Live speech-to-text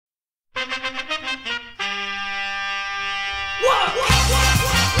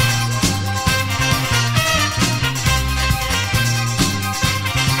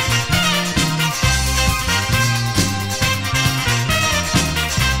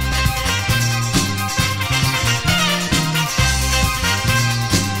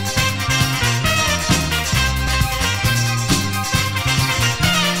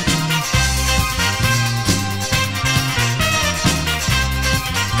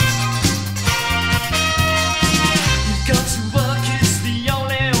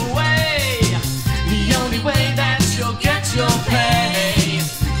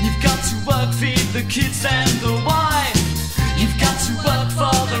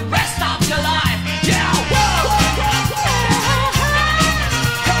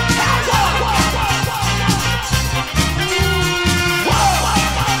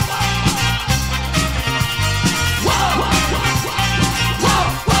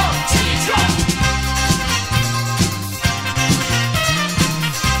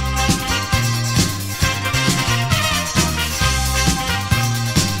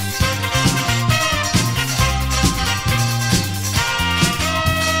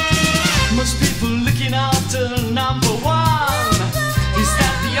number one. Is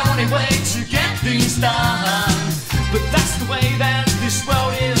that the only way to get things done? But that's the way that this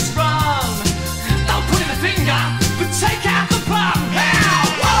world is run. Don't point the finger, but take out the plum.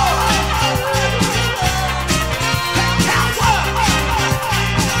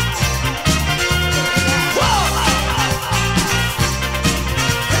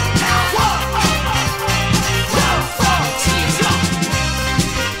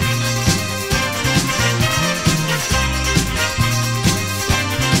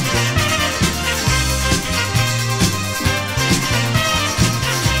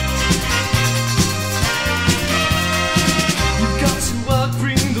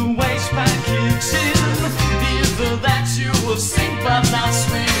 Sing but not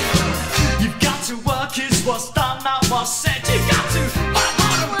swing. You've got to work is what's done, not what's said. You've got to fight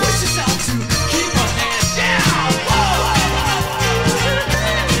hard and push yourself to keep your head down.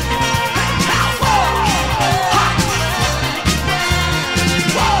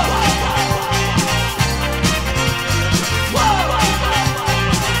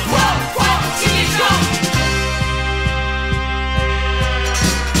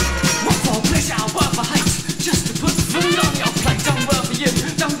 What for pleasure, what for hate? Just to put food on your plate. Don't work for you,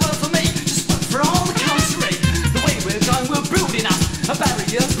 don't work for me. Just work for all the country. The way we're going, we're building up a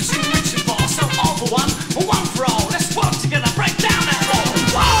barrier between rich and poor. So all for one, or one for all. Let's work together, break down that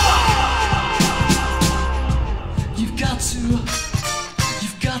wall. You've got to,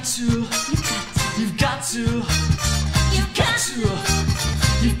 you've got to, you've got to, you've got to,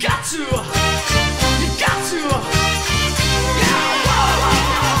 you've got to, you've got to.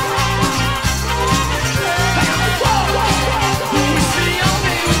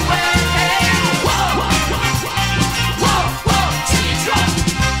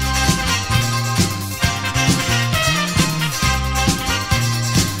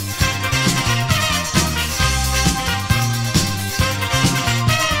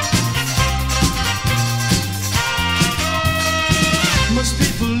 Most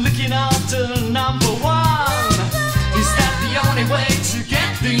people looking after number one. Is that the only way to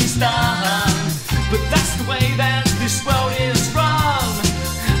get things done? But that's the way that this world is run.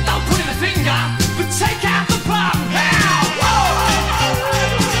 Don't point the finger, but take out the plum.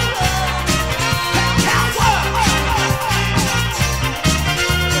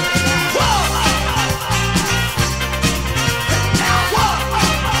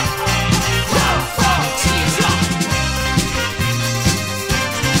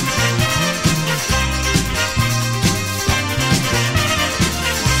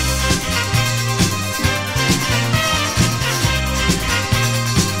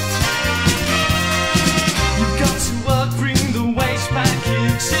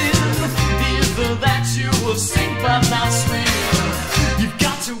 Sing but not swing. You've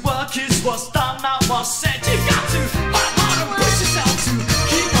got to work is what's done, not what's said. You've got to fight hard and push yourself to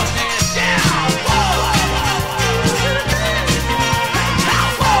keep your head down.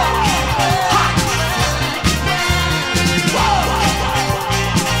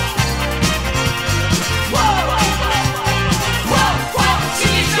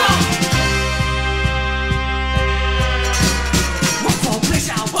 What for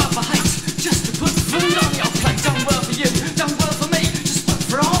pleasure, what for hate? Just to put food on your plate. Don't work for you, don't work for me. Just work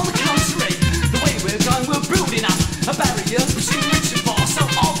for all the country. The way we're going, we're building up a barrier between